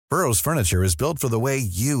Burrow's furniture is built for the way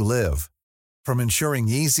you live. From ensuring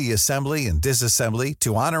easy assembly and disassembly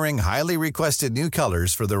to honoring highly requested new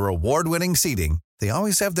colors for their award-winning seating, they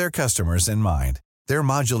always have their customers in mind. Their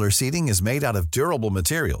modular seating is made out of durable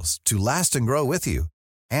materials to last and grow with you.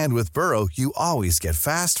 And with Burrow, you always get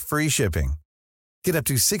fast, free shipping. Get up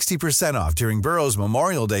to 60% off during Burrow's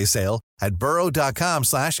Memorial Day sale at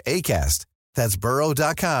burrow.com/ACAST. That's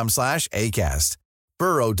burrow.com/ACAST.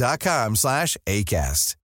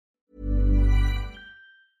 burrow.com/ACAST.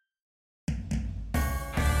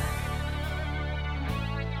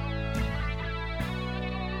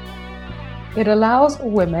 It allows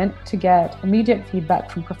women to get immediate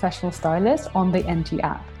feedback from professional stylists on the NT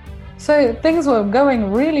app. So things were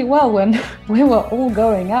going really well when we were all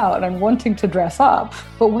going out and wanting to dress up.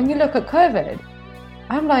 But when you look at COVID,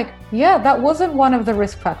 I'm like, yeah, that wasn't one of the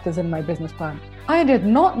risk factors in my business plan. I did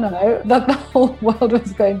not know that the whole world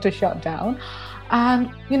was going to shut down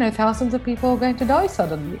and, thousands of people were going to die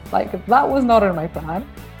suddenly. Like, that was not in my plan.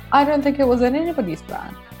 I don't think it was in anybody's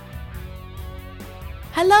plan.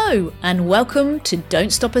 Hello and welcome to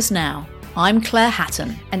Don't Stop Us Now. I'm Claire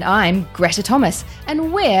Hatton. And I'm Greta Thomas,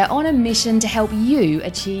 and we're on a mission to help you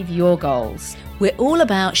achieve your goals. We're all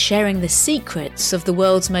about sharing the secrets of the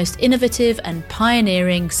world's most innovative and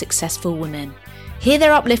pioneering successful women. Hear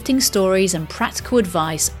their uplifting stories and practical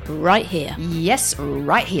advice right here. Yes,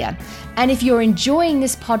 right here. And if you're enjoying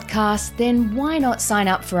this podcast, then why not sign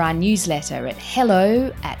up for our newsletter at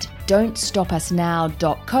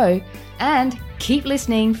hello@don'tstopusnow.co and keep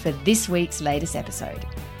listening for this week's latest episode.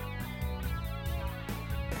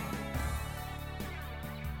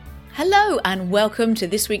 Hello and welcome to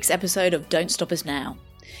this week's episode of Don't Stop Us Now.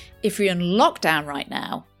 If you're in lockdown right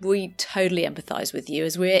now, we totally empathise with you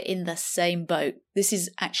as we're in the same boat. This is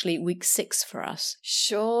actually week 6 for us.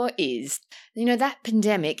 Sure is. That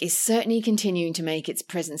pandemic is certainly continuing to make its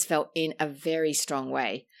presence felt in a very strong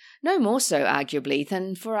way. No more so, arguably,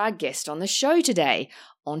 than for our guest on the show today,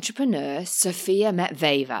 entrepreneur Sofia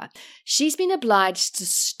Matveyeva. She's been obliged to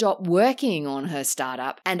stop working on her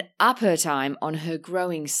startup and up her time on her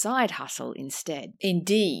growing side hustle instead.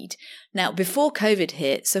 Indeed. Now, before COVID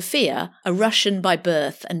hit, Sofia, a Russian by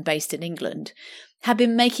birth and based in England, had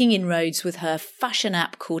been making inroads with her fashion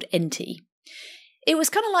app called Enty. It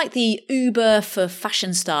was kind of like the Uber for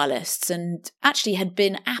fashion stylists and actually had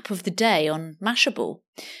been app of the day on Mashable.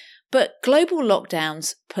 But global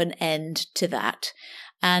lockdowns put an end to that,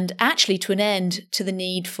 and actually to an end to the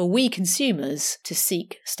need for we consumers to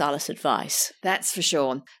seek stylist advice. That's for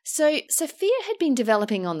sure. So Sofia had been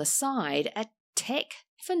developing on the side a tech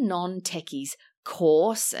for non-techies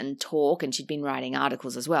course and talk, and she'd been writing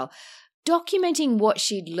articles as well, documenting what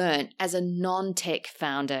she'd learnt as a non-tech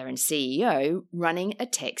founder and CEO running a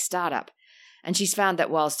tech startup. And she's found that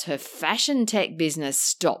whilst her fashion tech business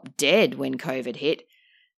stopped dead when COVID hit,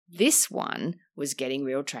 this one was getting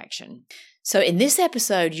real traction. So in this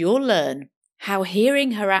episode, you'll learn how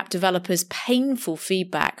hearing her app developers' painful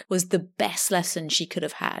feedback was the best lesson she could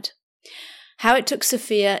have had. How it took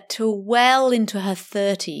Sofia till well into her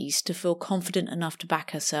 30s to feel confident enough to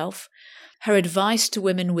back herself. Her advice to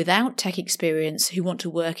women without tech experience who want to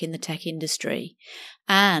work in the tech industry.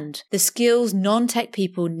 And the skills non-tech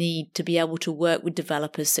people need to be able to work with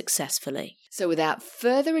developers successfully. So without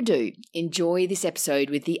further ado, enjoy this episode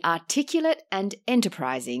with the articulate and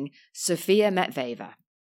enterprising Sofia Matveyeva.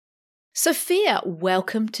 Sofia,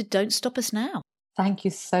 welcome to Don't Stop Us Now. Thank you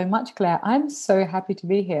so much, Claire. I'm so happy to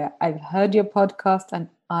be here. I've heard your podcast and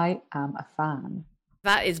I am a fan.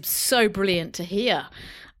 That is so brilliant to hear.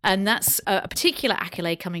 And that's a particular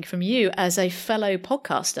accolade coming from you as a fellow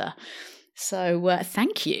podcaster. So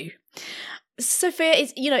thank you. Sophia,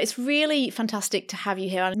 it's really fantastic to have you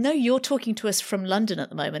here. I know you're talking to us from London at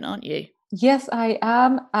the moment, aren't you? Yes, I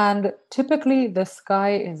am. And typically the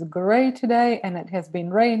sky is grey today and it has been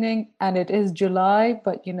raining and it is July.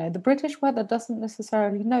 But, the British weather doesn't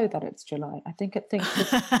necessarily know that it's July. I think it thinks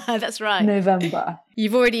it's That's right. November.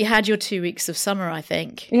 You've already had your 2 weeks of summer, I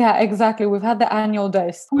think. Yeah, exactly. We've had the annual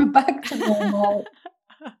dose. We're back to normal.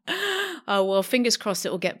 Oh, well, fingers crossed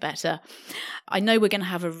it will get better. I know we're going to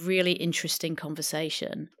have a really interesting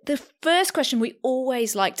conversation. The first question we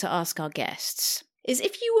always like to ask our guests is,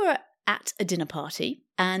 if you were at a dinner party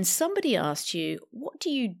and somebody asked you, what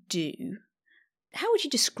do you do? How would you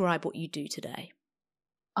describe what you do today?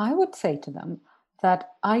 I would say to them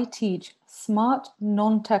that I teach smart,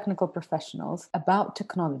 non-technical professionals about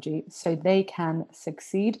technology so they can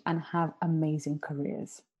succeed and have amazing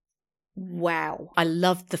careers. Wow. I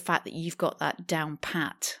love the fact that you've got that down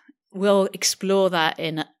pat. We'll explore that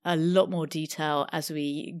in a lot more detail as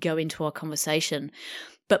we go into our conversation.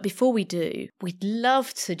 But before we do, we'd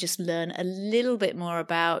love to just learn a little bit more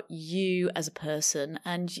about you as a person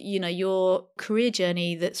and, your career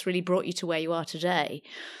journey that's really brought you to where you are today.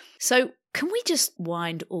 So can we just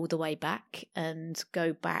wind all the way back and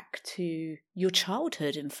go back to your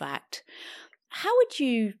childhood, in fact? How would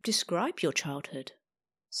you describe your childhood?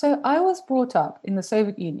 So I was brought up in the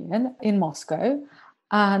Soviet Union in Moscow,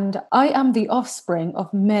 and I am the offspring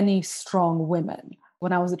of many strong women.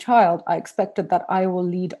 When I was a child, I expected that I will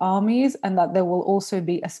lead armies and that there will also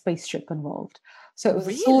be a spaceship involved. So it was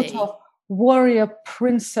a sort of warrior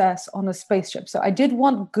princess on a spaceship. So I did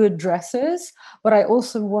want good dresses, but I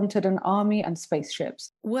also wanted an army and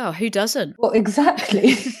spaceships. Well, who doesn't? Well,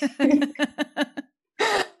 exactly.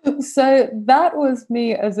 So that was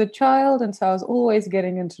me as a child. And so I was always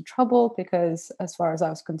getting into trouble because, as far as I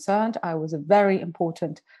was concerned, I was a very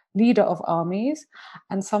important leader of armies.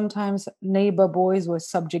 And sometimes neighbor boys were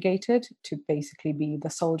subjugated to basically be the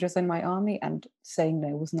soldiers in my army, and saying no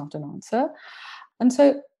was not an answer. And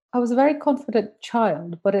so I was a very confident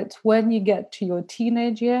child, but it's when you get to your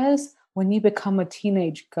teenage years, when you become a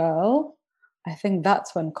teenage girl, I think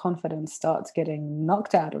that's when confidence starts getting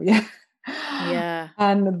knocked out of you. Yeah.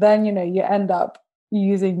 And then, you end up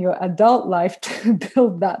using your adult life to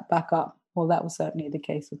build that back up. Well, that was certainly the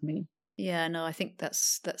case with me. Yeah, no, I think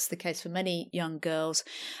that's the case for many young girls.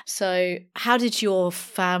 So how did your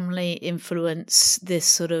family influence this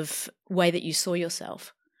sort of way that you saw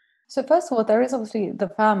yourself? So first of all, there is obviously the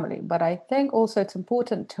family, but I think also it's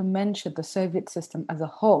important to mention the Soviet system as a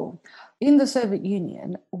whole. In the Soviet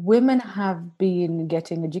Union, women have been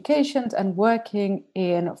getting educations and working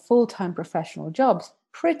in full-time professional jobs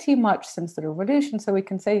pretty much since the revolution. So we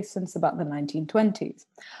can say since about the 1920s.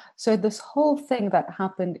 So this whole thing that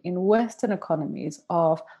happened in Western economies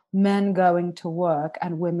of men going to work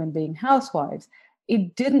and women being housewives,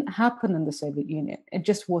 it didn't happen in the Soviet Union. It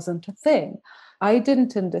just wasn't a thing. I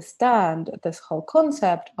didn't understand this whole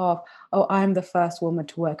concept of, oh, I'm the first woman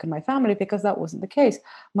to work in my family, because that wasn't the case.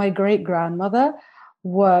 My great-grandmother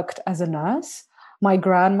worked as a nurse. My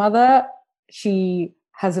grandmother, she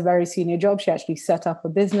has a very senior job. She actually set up a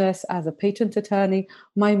business as a patent attorney.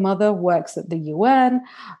 My mother works at the UN.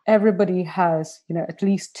 Everybody has, at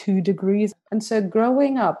least 2 degrees. And so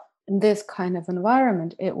growing up in this kind of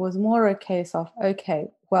environment, it was more a case of, okay,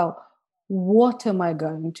 well, what am I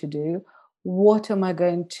going to do? What am I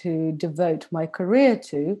going to devote my career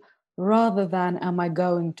to, rather than am I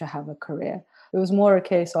going to have a career? It was more a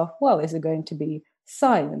case of, well, is it going to be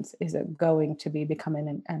science? Is it going to be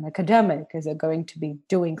becoming an academic? Is it going to be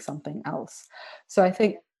doing something else? So I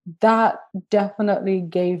think that definitely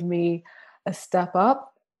gave me a step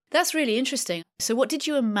up. That's really interesting. So what did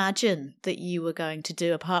you imagine that you were going to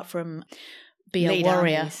do apart from be a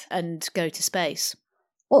warrior and go to space?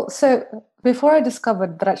 Well, so before I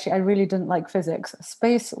discovered that actually I really didn't like physics,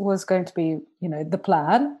 space was going to be, the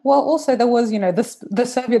plan. Well, also there was, the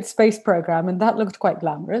Soviet space program, and that looked quite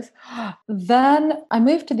glamorous. Then I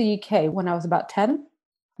moved to the UK when I was about 10.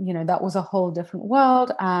 That was a whole different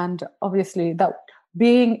world. And obviously that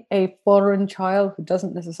being a foreign child who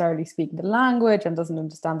doesn't necessarily speak the language and doesn't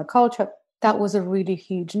understand the culture, that was a really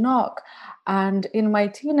huge knock. And in my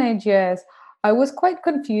teenage years, I was quite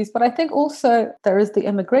confused, but I think also there is the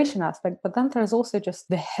immigration aspect, but then there's also just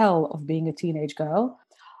the hell of being a teenage girl.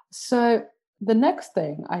 So the next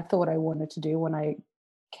thing I thought I wanted to do when I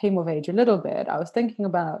came of age a little bit, I was thinking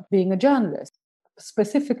about being a journalist,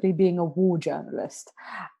 specifically being a war journalist.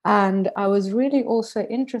 And I was really also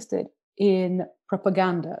interested in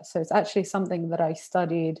propaganda. So it's actually something that I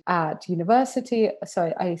studied at university.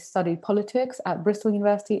 So I studied politics at Bristol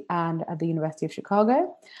University and at the University of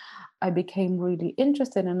Chicago. I became really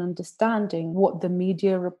interested in understanding what the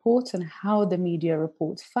media reports and how the media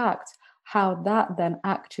reports facts, how that then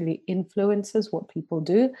actually influences what people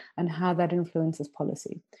do and how that influences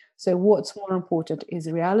policy. So what's more important? Is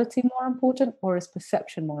reality more important, or is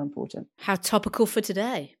perception more important? How topical for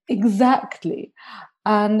today. Exactly.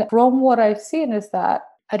 And from what I've seen is that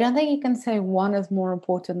I don't think you can say one is more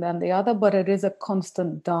important than the other, but it is a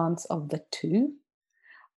constant dance of the two.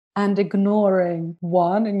 And ignoring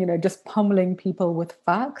one and, just pummeling people with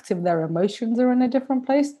facts if their emotions are in a different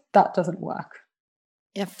place, that doesn't work.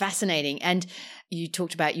 Yeah, fascinating. And you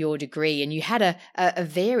talked about your degree, and you had a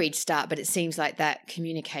varied start, but it seems like that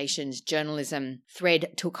communications journalism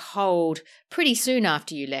thread took hold pretty soon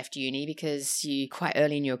after you left uni, because you quite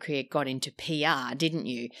early in your career got into PR, didn't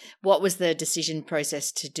you? What was the decision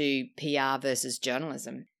process to do PR versus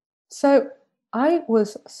journalism? So I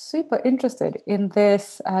was super interested in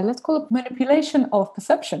this, let's call it manipulation of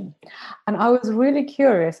perception. And I was really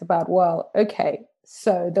curious about, well, okay,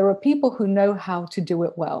 So there are people who know how to do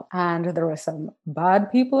it well. And there are some bad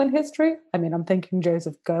people in history. I mean, I'm thinking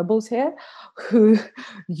Joseph Goebbels here, who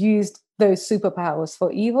used those superpowers for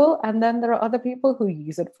evil. And then there are other people who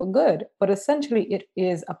use it for good. But essentially, it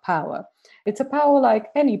is a power. It's a power like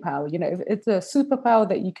any power. It's a superpower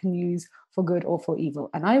that you can use for good or for evil.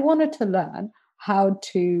 And I wanted to learn how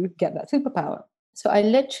to get that superpower. So I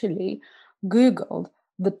literally Googled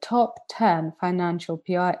the top 10 financial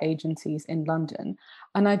PR agencies in London.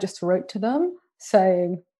 And I just wrote to them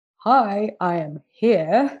saying, hi, I am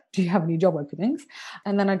here. Do you have any job openings?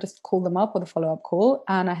 And then I just called them up with a follow-up call,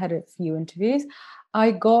 and I had a few interviews.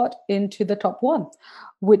 I got into the top one,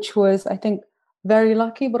 which was, I think, very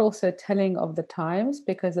lucky, but also telling of the times,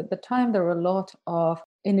 because at the time there were a lot of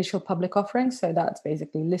initial public offerings. So that's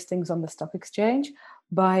basically listings on the stock exchange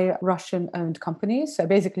by Russian-owned companies. So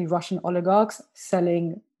basically Russian oligarchs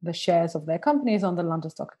selling the shares of their companies on the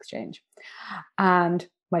London Stock Exchange. And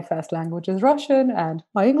my first language is Russian, and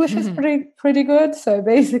my English is pretty good. So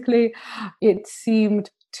basically, it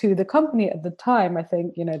seemed to the company at the time, I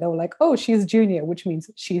think, they were like, oh, she's junior, which means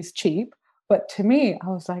she's cheap. But to me, I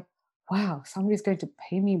was like, wow, somebody's going to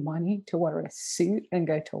pay me money to wear a suit and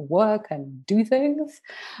go to work and do things.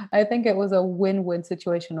 I think it was a win-win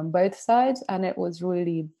situation on both sides. And it was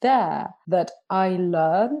really there that I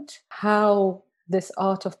learned how this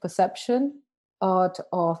art of perception, art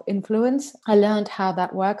of influence, I learned how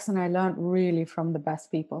that works. And I learned really from the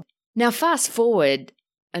best people. Now, fast forward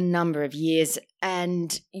a number of years,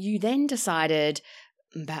 and you then decided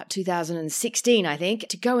about 2016, I think,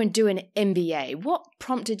 to go and do an MBA. What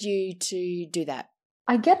prompted you to do that?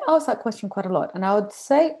 I get asked that question quite a lot. And I would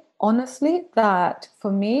say, honestly, that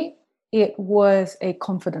for me, it was a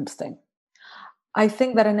confidence thing. I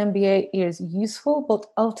think that an MBA is useful, but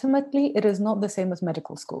ultimately it is not the same as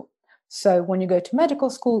medical school. So when you go to medical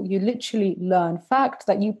school, you literally learn facts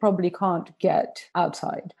that you probably can't get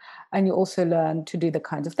outside. And you also learn to do the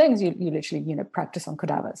kinds of things you literally, practice on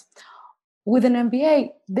cadavers. With an MBA,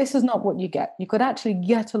 this is not what you get. You could actually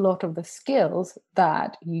get a lot of the skills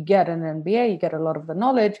that you get in an MBA. You get a lot of the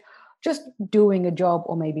knowledge just doing a job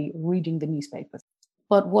or maybe reading the newspapers.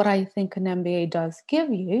 But what I think an MBA does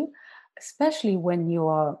give you, especially when you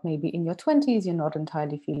are maybe in your 20s, you're not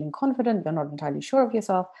entirely feeling confident, you're not entirely sure of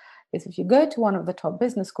yourself, is if you go to one of the top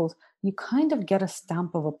business schools, you kind of get a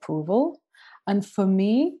stamp of approval. And for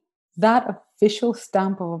me, that official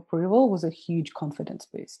stamp of approval was a huge confidence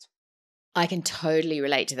boost. I can totally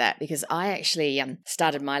relate to that because I actually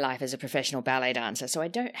started my life as a professional ballet dancer, so I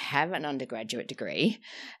don't have an undergraduate degree.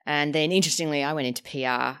 And then interestingly, I went into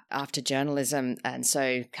PR after journalism, and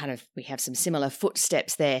so kind of we have some similar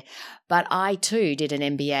footsteps there. But I too did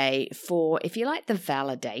an MBA for, if you like, the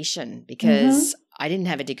validation, because I didn't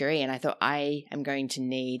have a degree and I thought I am going to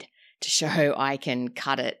need to show I can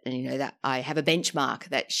cut it and, that I have a benchmark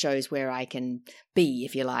that shows where I can be,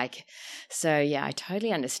 if you like. So, yeah, I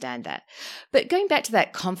totally understand that. But going back to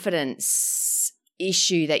that confidence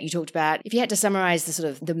issue that you talked about, if you had to summarize the sort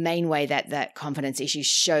of the main way that that confidence issue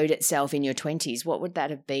showed itself in your 20s, what would that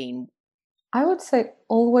have been? I would say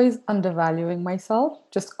always undervaluing myself,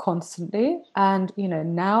 just constantly. And,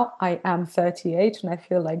 now I am 38 and I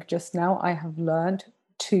feel like just now I have learned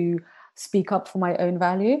to speak up for my own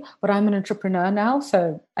value, but I'm an entrepreneur now.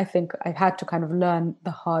 So I think I've had to kind of learn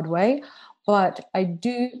the hard way. But I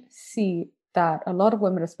do see that a lot of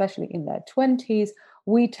women, especially in their 20s,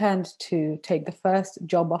 we tend to take the first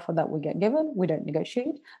job offer that we get given. We don't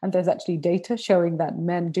negotiate. And there's actually data showing that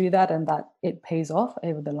men do that and that it pays off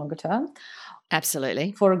over the longer term.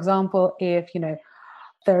 Absolutely. For example, if,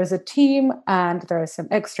 there is a team and there is some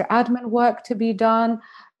extra admin work to be done,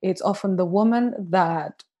 it's often the woman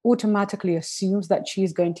that automatically assumes that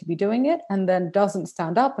she's going to be doing it and then doesn't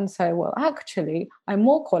stand up and say, well, actually, I'm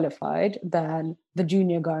more qualified than the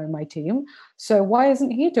junior guy on my team. So why isn't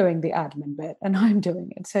he doing the admin bit and I'm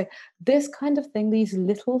doing it? So this kind of thing, these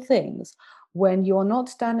little things, when you're not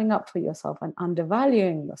standing up for yourself and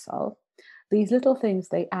undervaluing yourself, these little things,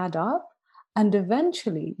 they add up. And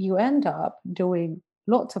eventually you end up doing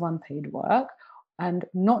lots of unpaid work and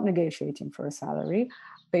not negotiating for a salary,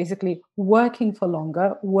 basically working for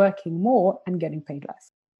longer, working more, and getting paid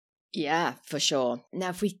less. Yeah, for sure. Now,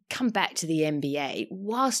 if we come back to the MBA,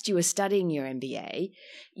 whilst you were studying your MBA,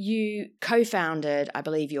 you co-founded, I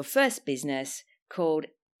believe, your first business called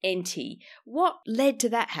Enti. What led to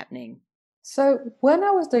that happening? So when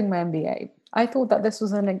I was doing my MBA, I thought that this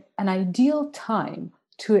was an ideal time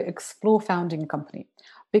to explore founding a company,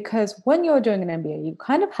 Because when you're doing an MBA, you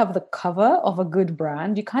kind of have the cover of a good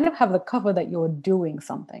brand. You kind of have the cover that you're doing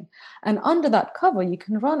something. And under that cover, you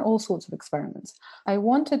can run all sorts of experiments. I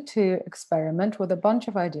wanted to experiment with a bunch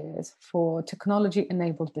of ideas for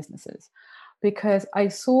technology-enabled businesses because I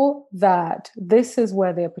saw that this is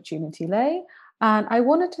where the opportunity lay. And I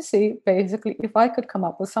wanted to see basically if I could come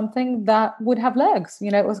up with something that would have legs.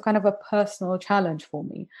 It was kind of a personal challenge for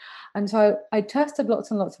me. And so I tested lots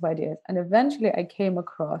and lots of ideas. And eventually I came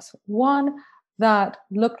across one that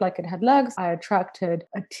looked like it had legs. I attracted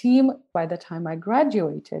a team. By the time I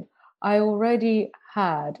graduated, I already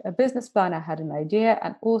had a business plan, I had an idea,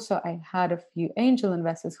 and also I had a few angel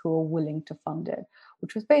investors who were willing to fund it,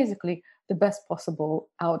 which was basically the best possible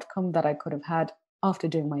outcome that I could have had after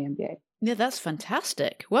doing my MBA. Yeah, that's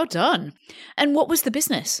fantastic. Well done. And what was the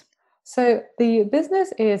business? So the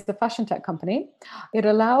business is the fashion tech company. It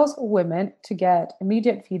allows women to get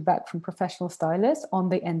immediate feedback from professional stylists on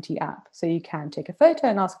the NT app. So you can take a photo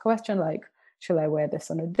and ask a question like, shall I wear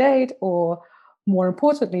this on a date? Or more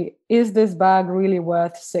importantly, is this bag really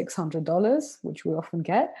worth $600, which we often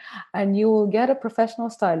get? And you will get a professional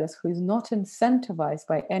stylist who is not incentivized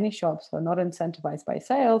by any shops or not incentivized by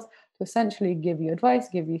sales to essentially give you advice,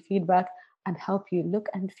 give you feedback, and help you look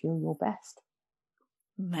and feel your best.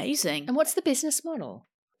 Amazing. And what's the business model?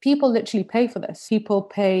 People literally pay for this. People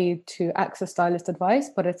pay to access stylist advice,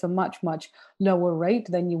 but it's a much, much lower rate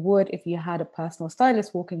than you would if you had a personal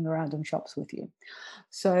stylist walking around in shops with you.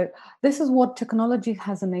 So this is what technology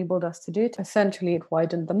has enabled us to do. Essentially, it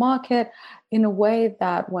widened the market in a way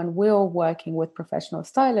that when we're working with professional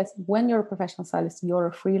stylists, when you're a professional stylist, you're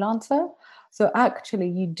a freelancer. So actually,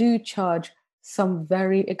 you do charge some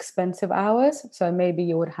very expensive hours. So maybe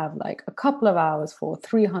you would have like a couple of hours for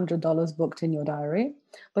 $300 booked in your diary,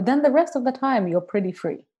 but then the rest of the time you're pretty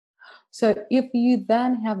free. So if you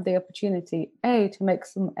then have the opportunity, to make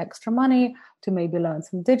some extra money, to maybe learn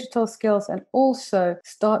some digital skills and also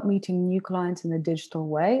start meeting new clients in a digital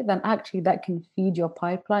way, then actually that can feed your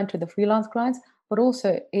pipeline to the freelance clients, but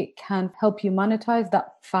also it can help you monetize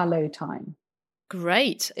that fallow time.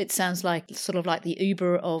 Great. It sounds like sort of like the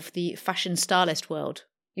Uber of the fashion stylist world.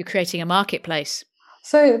 You're creating a marketplace.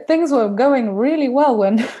 So things were going really well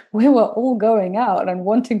when we were all going out and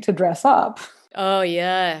wanting to dress up. Oh,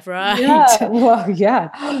 yeah, right. Yeah, well,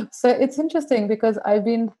 yeah. So it's interesting because I've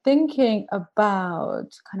been thinking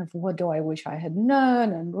about kind of what do I wish I had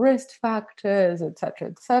known and risk factors, et cetera,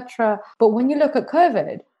 et cetera. But when you look at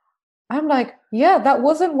COVID, I'm like, yeah, that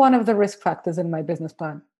wasn't one of the risk factors in my business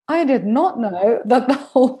plan. I did not know that the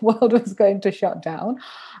whole world was going to shut down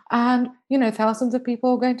and, thousands of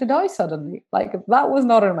people were going to die suddenly. Like that was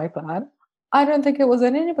not in my plan. I don't think it was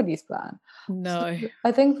in anybody's plan. No. So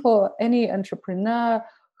I think for any entrepreneur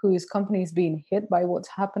whose company is being hit by what's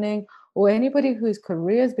happening or anybody whose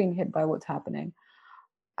career is being hit by what's happening,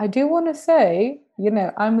 I do want to say,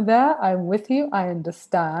 I'm there, I'm with you, I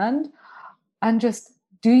understand, and just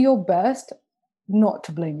do your best not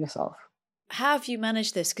to blame yourself. How have you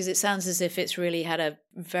managed this? Because it sounds as if it's really had a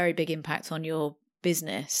very big impact on your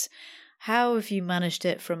business. How have you managed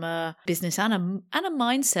it from a business and a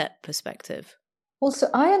mindset perspective? Well, so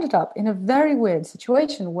I ended up in a very weird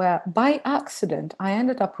situation where by accident, I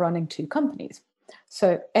ended up running two companies.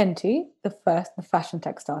 So Enti, the fashion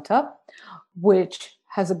tech startup, which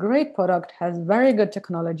has a great product, has very good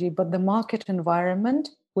technology, but the market environment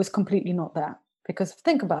was completely not there. Because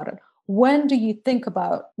think about it. When do you think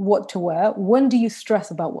about what to wear? When do you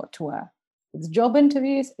stress about what to wear? It's job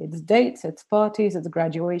interviews, it's dates, it's parties, it's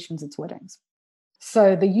graduations, it's weddings.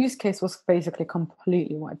 So the use case was basically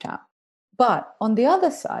completely wiped out. But on the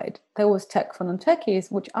other side, there was Tech for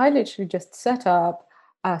Non-Techies, which I literally just set up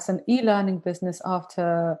as an e-learning business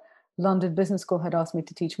after London Business School had asked me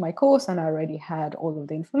to teach my course, and I already had all of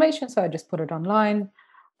the information, so I just put it online.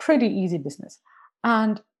 Pretty easy business.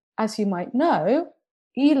 And as you might know,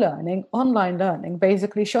 e-learning, online learning,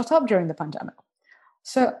 basically shot up during the pandemic.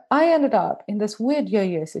 So I ended up in this weird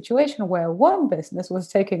yo-yo situation where one business was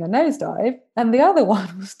taking a nosedive and the other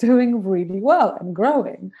one was doing really well and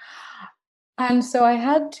growing. And so I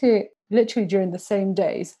had to literally during the same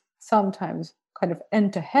days, sometimes kind of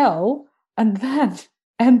enter hell and then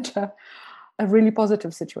enter a really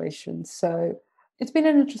positive situation. So it's been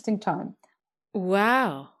an interesting time.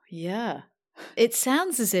 Wow. Yeah. It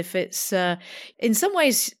sounds as if it's, in some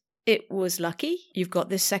ways, it was lucky. You've got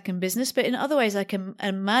this second business, but in other ways, I can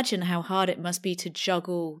imagine how hard it must be to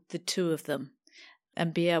juggle the two of them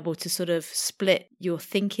and be able to sort of split your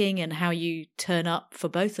thinking and how you turn up for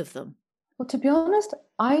both of them. Well, to be honest,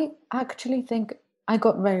 I actually think I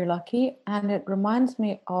got very lucky, and it reminds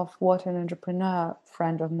me of what an entrepreneur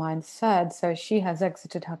friend of mine said. So she has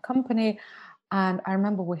exited her company, and I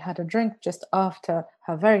remember we had a drink just after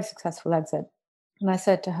her very successful exit. And I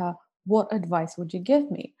said to her, "What advice would you give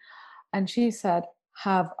me?" And she said,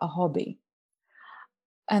 "Have a hobby."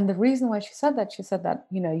 And the reason why she said that,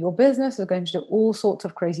 your business is going to do all sorts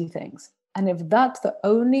of crazy things. And if that's the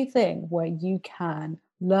only thing where you can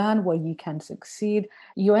learn, where you can succeed,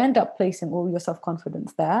 you end up placing all your self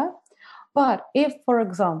confidence there. But if, for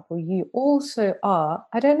example, you also are,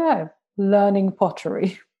 I don't know, learning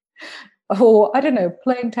pottery or, I don't know,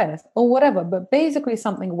 playing tennis or whatever, but basically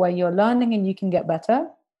something where you're learning and you can get better,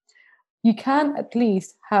 you can at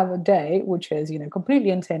least have a day which is,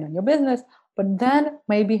 completely insane on your business, but then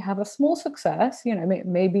maybe have a small success.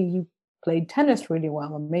 Maybe you played tennis really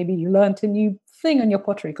well, or maybe you learned a new thing in your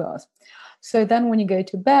pottery class. So then when you go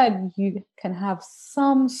to bed, you can have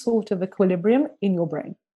some sort of equilibrium in your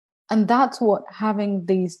brain. And that's what having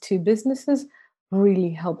these two businesses really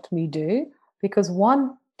helped me do, because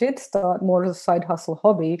one did start more as a side hustle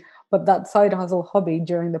hobby, but that side hustle hobby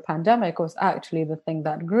during the pandemic was actually the thing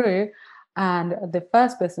that grew. And the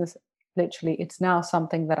first business, literally, it's now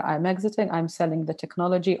something that I'm exiting. I'm selling the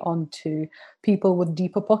technology onto people with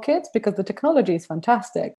deeper pockets because the technology is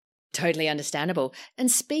fantastic. Totally understandable. And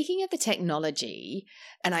speaking of the technology,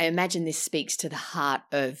 and I imagine this speaks to the heart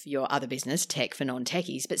of your other business, Tech for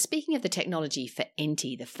Non-Techies, but speaking of the technology for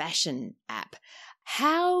Enty, the fashion app,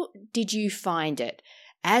 how did you find it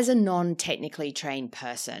as a non-technically trained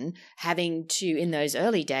person, having to, in those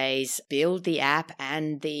early days, build the app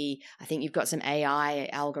and I think you've got some AI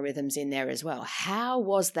algorithms in there as well. How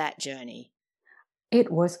was that journey?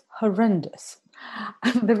 It was horrendous.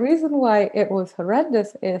 And the reason why it was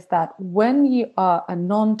horrendous is that when you are a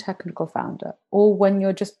non-technical founder, or when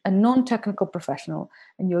you're just a non-technical professional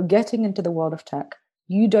and you're getting into the world of tech,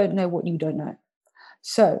 you don't know what you don't know.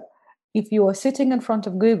 So if you are sitting in front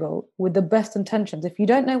of Google with the best intentions, if you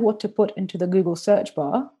don't know what to put into the Google search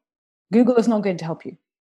bar, Google is not going to help you.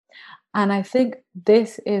 And I think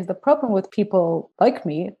this is the problem with people like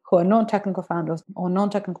me who are non-technical founders or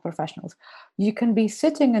non-technical professionals. You can be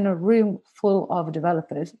sitting in a room full of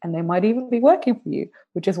developers and they might even be working for you,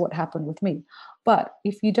 which is what happened with me. But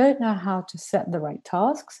if you don't know how to set the right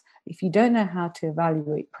tasks, if you don't know how to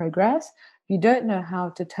evaluate progress, you don't know how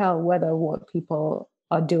to tell whether what people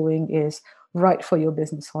are doing is right for your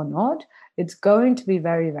business or not, it's going to be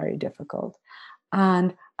very, very difficult.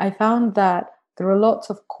 And I found that there are lots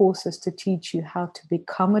of courses to teach you how to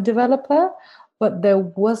become a developer, but there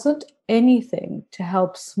wasn't anything to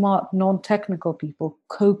help smart non-technical people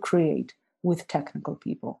co-create with technical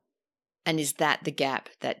people. And is that the gap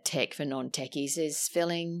that Tech for Non-Techies is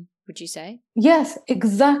filling, would you say? Yes,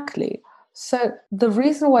 exactly. So the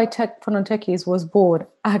reason why Tech for Non-Techies was born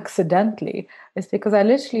accidentally is because I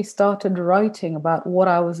literally started writing about what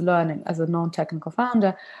I was learning as a non-technical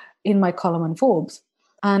founder in my column in Forbes.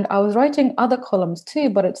 And I was writing other columns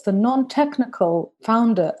too, but it's the non-technical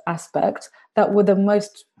founder aspect that were the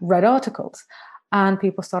most read articles. And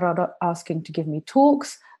people started asking to give me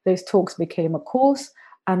talks. Those talks became a course.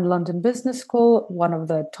 And London Business School, one of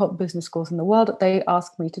the top business schools in the world, they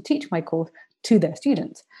asked me to teach my course to their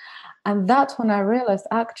students. And that's when I realized,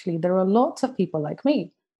 actually, there are lots of people like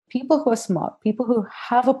me, people who are smart, people who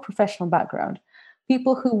have a professional background,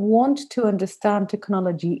 people who want to understand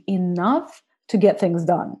technology enough to get things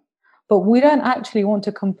done. But we don't actually want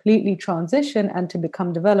to completely transition and to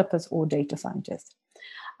become developers or data scientists.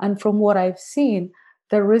 And from what I've seen,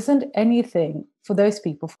 there isn't anything for those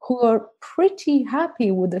people who are pretty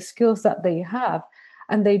happy with the skills that they have,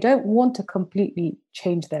 and they don't want to completely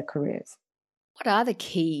change their careers. What are the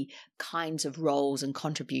key kinds of roles and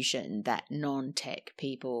contribution that non-tech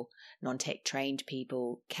people, non-tech trained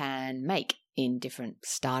people can make in different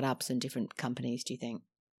startups and different companies, do you think?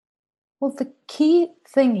 Well, the key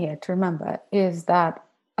thing here to remember is that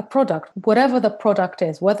a product, whatever the product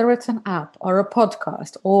is, whether it's an app or a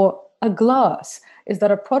podcast or a glass, is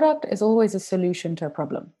that a product is always a solution to a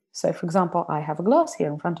problem. So, for example, I have a glass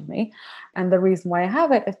here in front of me, and the reason why I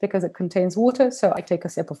have it is because it contains water, so I take a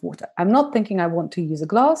sip of water. I'm not thinking I want to use a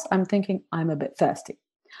glass, I'm thinking I'm a bit thirsty.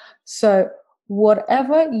 So,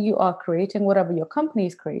 whatever you are creating, whatever your company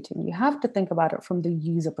is creating, you have to think about it from the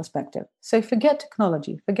user perspective. So forget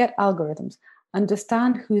technology, forget algorithms,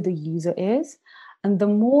 understand who the user is. And the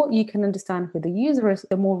more you can understand who the user is,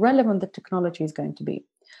 the more relevant the technology is going to be.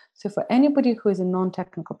 So for anybody who is a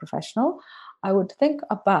non-technical professional, I would think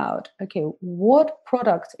about, okay, what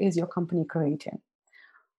product is your company creating?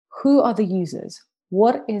 Who are the users?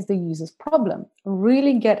 What is the user's problem?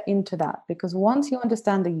 Really get into that, because once you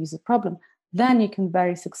understand the user's problem, then you can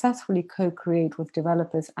very successfully co-create with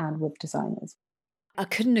developers and with designers. I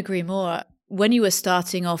couldn't agree more. When you were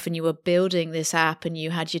starting off and you were building this app and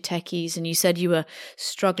you had your techies and you said you were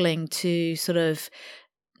struggling to sort of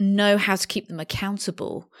know how to keep them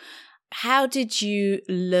accountable, how did you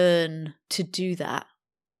learn to do that?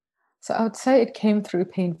 So I would say it came through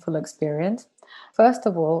painful experience. First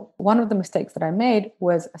of all, one of the mistakes that I made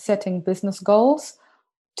was setting business goals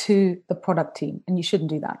to the product team, and you shouldn't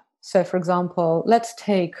do that. So for example, let's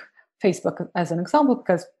take Facebook as an example,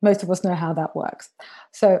 because most of us know how that works.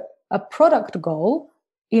 So a product goal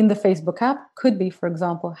in the Facebook app could be, for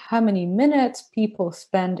example, how many minutes people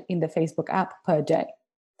spend in the Facebook app per day.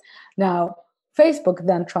 Now, Facebook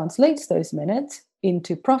then translates those minutes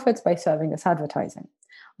into profits by serving as advertising.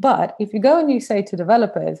 But if you go and you say to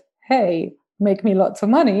developers, hey, make me lots of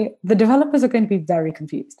money, the developers are going to be very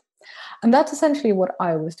confused. And that's essentially what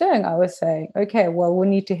I was doing. I was saying, okay, well, we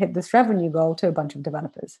need to hit this revenue goal to a bunch of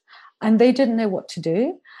developers. And they didn't know what to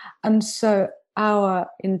do. And so our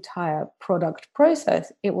entire product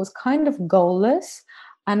process, it was kind of goalless.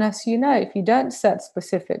 And as you know, if you don't set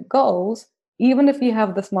specific goals, even if you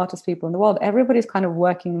have the smartest people in the world, everybody's kind of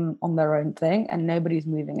working on their own thing and nobody's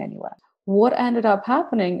moving anywhere. What ended up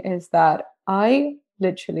happening is that I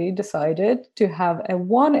literally decided to have a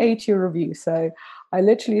 180 review. So I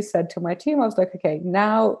literally said to my team, I was like, okay,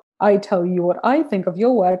 now I tell you what I think of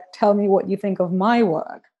your work. Tell me what you think of my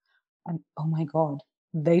work. And oh my God,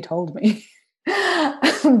 they told me.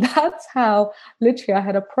 That's how literally I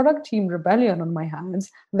had a product team rebellion on my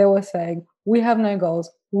hands. They were saying, we have no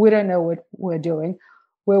goals. We don't know what we're doing.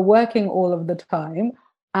 We're working all of the time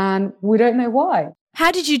and we don't know why.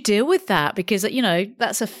 How did you deal with that? Because, you know,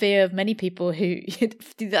 that's a fear of many people who,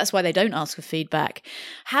 that's why they don't ask for feedback.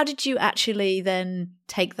 How did you actually then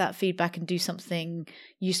take that feedback and do something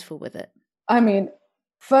useful with it? I mean,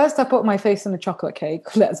 first I put my face in a chocolate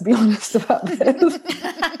cake. Let's be honest about this.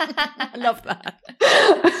 I love that.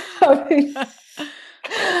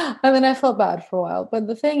 I mean, I felt bad for a while. But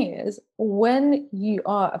the thing is, when you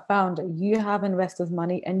are a founder, you have investors'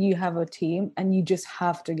 money and you have a team and you just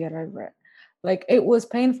have to get over it. Like, it was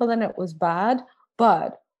painful and it was bad,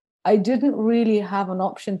 but I didn't really have an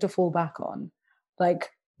option to fall back on.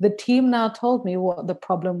 Like, the team now told me what the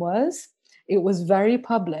problem was. It was very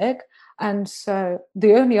public. And so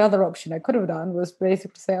the only other option I could have done was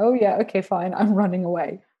basically say, oh yeah, okay, fine, I'm running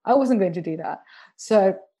away. I wasn't going to do that.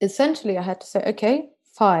 So essentially I had to say, okay,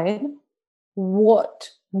 fine,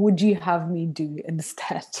 what would you have me do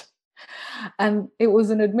instead? And it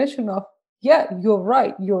was an admission of, yeah, you're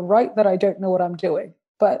right that I don't know what I'm doing,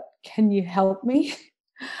 but can you help me?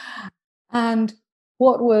 And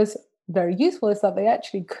what was very useful is that they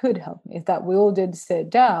actually could help me, is that we all did sit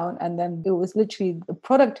down, and then it was literally the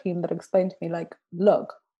product team that explained to me, like,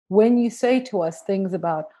 look, when you say to us things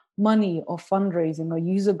about money or fundraising or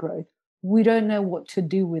user growth, we don't know what to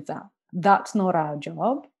do with that. That's not our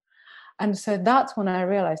job. And so that's when I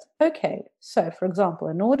realized, okay, so for example,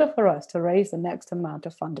 in order for us to raise the next amount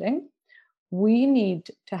of funding, we need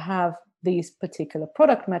to have these particular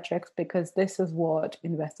product metrics because this is what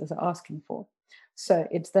investors are asking for. So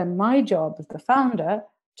it's then my job as the founder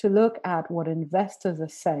to look at what investors are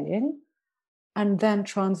saying and then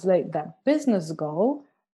translate that business goal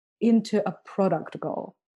into a product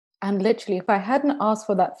goal. And literally, if I hadn't asked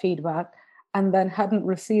for that feedback and then hadn't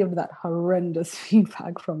received that horrendous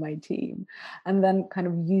feedback from my team and then kind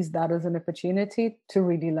of used that as an opportunity to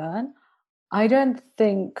really learn, I don't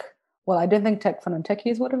think TechFun and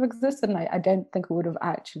Techies would have existed, and I don't think we would have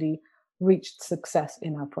actually reached success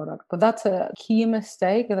in our product. But that's a key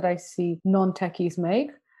mistake that I see non-techies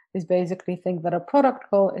make, is basically think that a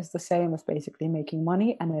product goal is the same as basically making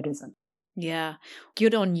money, and it isn't. Yeah.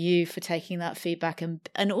 Good on you for taking that feedback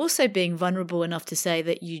and also being vulnerable enough to say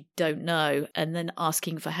that you don't know and then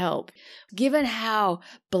asking for help. Given how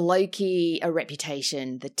blokey a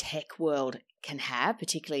reputation the tech world can have,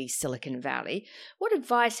 particularly Silicon Valley, what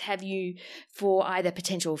advice have you for either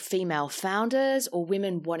potential female founders or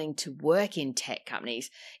women wanting to work in tech companies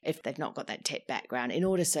if they've not got that tech background in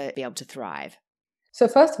order to be able to thrive? So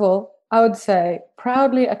first of all, I would say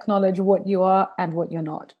proudly acknowledge what you are and what you're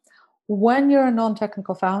not. When you're a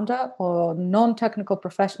non-technical founder or non-technical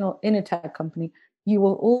professional in a tech company, you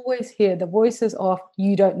will always hear the voices of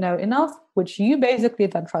you don't know enough, which you basically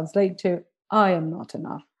then translate to I am not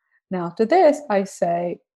enough. Now, to this, I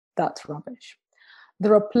say that's rubbish.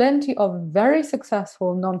 There are plenty of very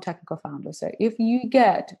successful non-technical founders. So if you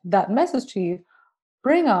get that message to you,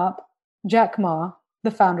 bring up Jack Ma,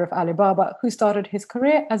 the founder of Alibaba, who started his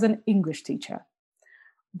career as an English teacher.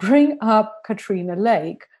 Bring up Katrina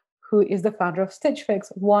Lake, who is the founder of Stitch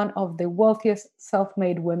Fix, one of the wealthiest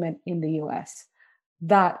self-made women in the US.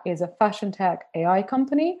 That is a fashion tech AI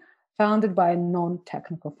company founded by a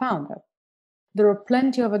non-technical founder. There are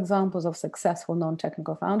plenty of examples of successful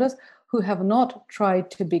non-technical founders who have not tried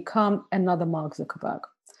to become another Mark Zuckerberg.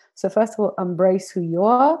 So first of all, embrace who you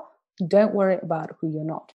are. Don't worry about who you're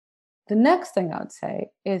not. The next thing I would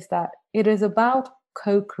say is that it is about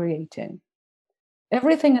co-creating.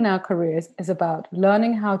 Everything in our careers is about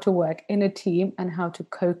learning how to work in a team and how to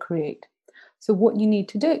co-create. So what you need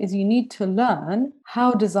to do is you need to learn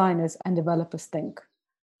how designers and developers think.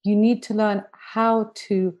 You need to learn how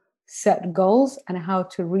to set goals and how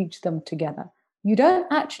to reach them together. You don't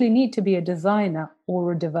actually need to be a designer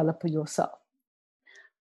or a developer yourself.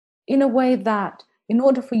 In a way that in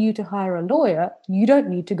order for you to hire a lawyer, you don't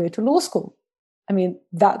need to go to law school. I mean,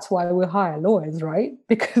 that's why we hire lawyers, right?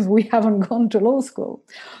 Because we haven't gone to law school.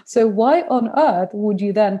 So why on earth would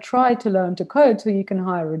you then try to learn to code so you can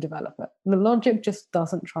hire a developer? The logic just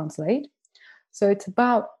doesn't translate. So it's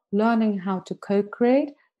about learning how to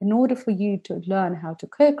co-create. In order for you to learn how to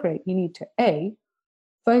co-create, you need to A,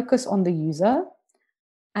 focus on the user,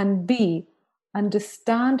 and B,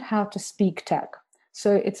 understand how to speak tech.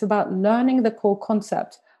 So it's about learning the core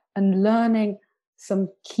concept and learning some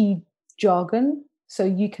key jargon so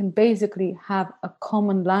you can basically have a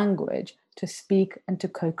common language to speak and to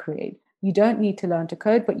co-create. You don't need to learn to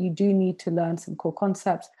code, but you do need to learn some core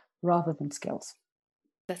concepts rather than skills.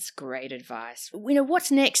 That's great advice.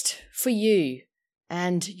 What's next for you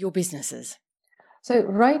and your businesses? So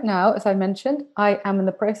right now, as I mentioned, I am in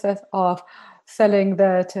the process of selling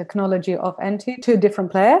the technology of Enti to a different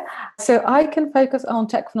player. So I can focus on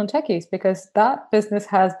tech for non-techies because that business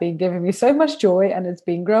has been giving me so much joy and it's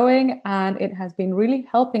been growing and it has been really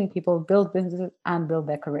helping people build businesses and build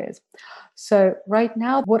their careers. So right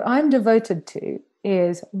now, what I'm devoted to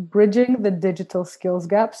is bridging the digital skills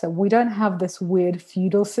gap. So we don't have this weird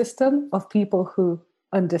feudal system of people who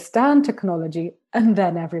understand technology and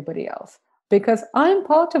then everybody else. Because I'm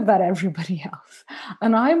part of that everybody else.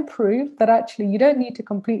 And I'm proof that actually you don't need to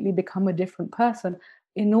completely become a different person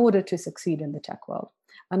in order to succeed in the tech world.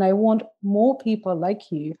 And I want more people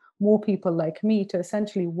like you, more people like me to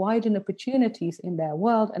essentially widen opportunities in their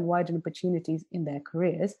world and widen opportunities in their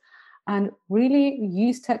careers and really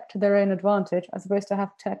use tech to their own advantage as opposed to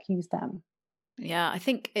have tech use them. Yeah, I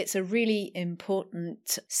think it's a really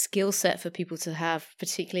important skill set for people to have,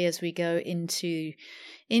 particularly as we go into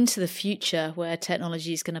the future where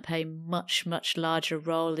technology is going to play much, much larger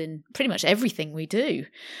role in pretty much everything we do.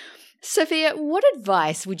 Sophia, what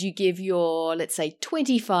advice would you give your, let's say,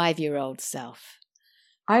 25-year-old self?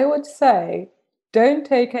 I would say, don't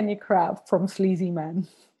take any crap from sleazy men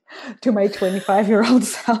to my 25-year-old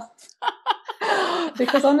self.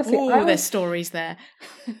 Because honestly, there's stories there.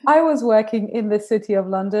 I was working in the city of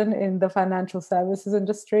London in the financial services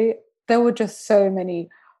industry. There were just so many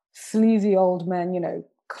sleazy old men,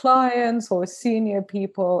 clients or senior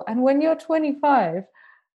people. And when you're 25,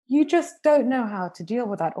 you just don't know how to deal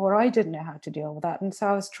with that. Or I didn't know how to deal with that. And so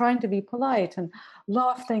I was trying to be polite and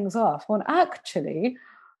laugh things off. When actually,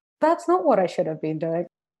 that's not what I should have been doing.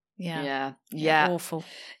 Yeah. Awful.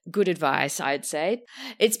 Good advice, I'd say.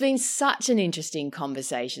 It's been such an interesting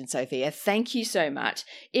conversation, Sophia. Thank you so much.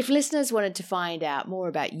 If listeners wanted to find out more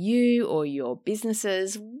about you or your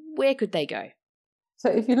businesses, where could they go?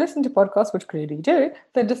 So if you listen to podcasts, which clearly you do,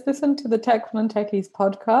 then just listen to the Tech for Non-Techies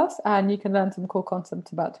podcast and you can learn some cool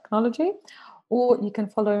concepts about technology. Or you can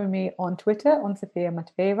follow me on Twitter on Sophia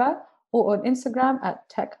Matveyeva or on Instagram at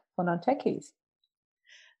Tech for Non-Techies.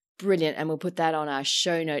 Brilliant. And we'll put that on our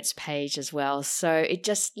show notes page as well. So it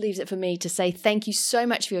just leaves it for me to say thank you so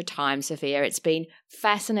much for your time, Sophia. It's been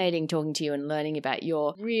fascinating talking to you and learning about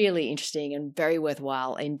your really interesting and very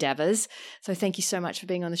worthwhile endeavors. So thank you so much for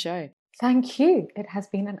being on the show. Thank you. It has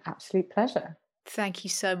been an absolute pleasure. Thank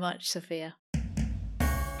you so much, Sophia.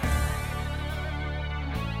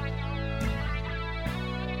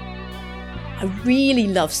 I really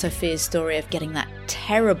love Sophia's story of getting that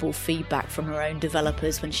terrible feedback from her own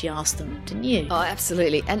developers when she asked them, didn't you? Oh,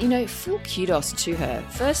 absolutely. And, full kudos to her.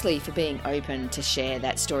 Firstly, for being open to share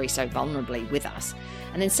that story so vulnerably with us.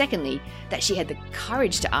 And then secondly, that she had the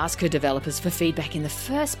courage to ask her developers for feedback in the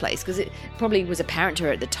first place, because it probably was apparent to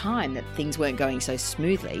her at the time that things weren't going so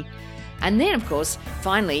smoothly. And then, of course,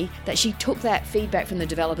 finally, that she took that feedback from the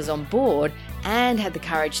developers on board and had the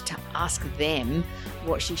courage to ask them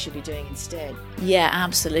what she should be doing instead. Yeah,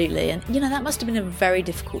 absolutely. And, that must have been a very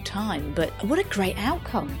difficult time, but what a great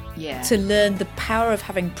outcome. Yeah. To learn the power of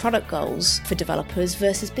having product goals for developers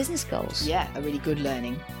versus business goals. Yeah, a really good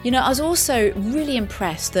learning. I was also really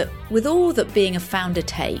impressed that with all that being a founder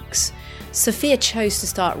takes, Sophia chose to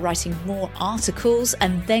start writing more articles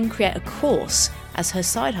and then create a course as her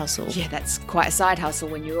side hustle. Yeah, that's quite a side hustle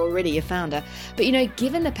when you're already a founder. But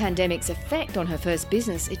given the pandemic's effect on her first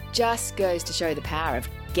business, it just goes to show the power of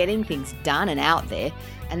getting things done and out there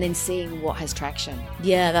and then seeing what has traction.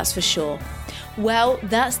 Yeah, that's for sure. Well,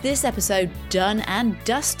 that's this episode done and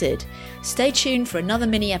dusted. Stay tuned for another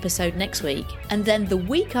mini episode next week. And then the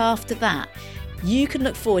week after that, you can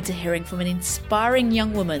look forward to hearing from an inspiring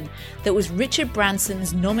young woman that was Richard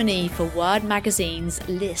Branson's nominee for Wired Magazine's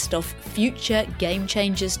list of future game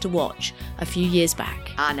changers to watch a few years back.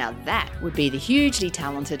 Now that would be the hugely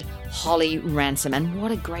talented Holly Ransom, and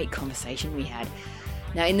what a great conversation we had.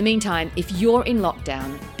 Now, in the meantime, if you're in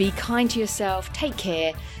lockdown, be kind to yourself, take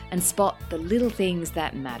care, and spot the little things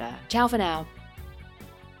that matter. Ciao for now.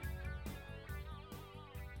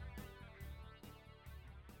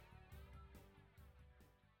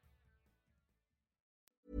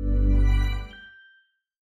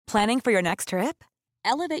 Planning for your next trip?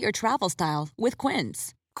 Elevate your travel style with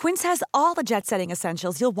Quince. Quince has all the jet-setting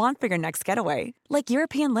essentials you'll want for your next getaway, like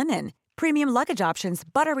European linen, premium luggage options,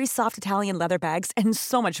 buttery soft Italian leather bags, and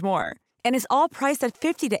so much more. And is all priced at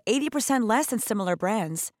 50 to 80% less than similar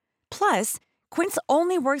brands. Plus, Quince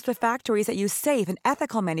only works with factories that use safe and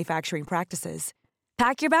ethical manufacturing practices.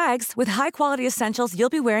 Pack your bags with high-quality essentials you'll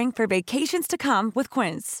be wearing for vacations to come with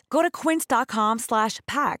Quince. Go to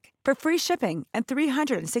quince.com/pack for free shipping and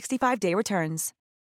 365-day returns.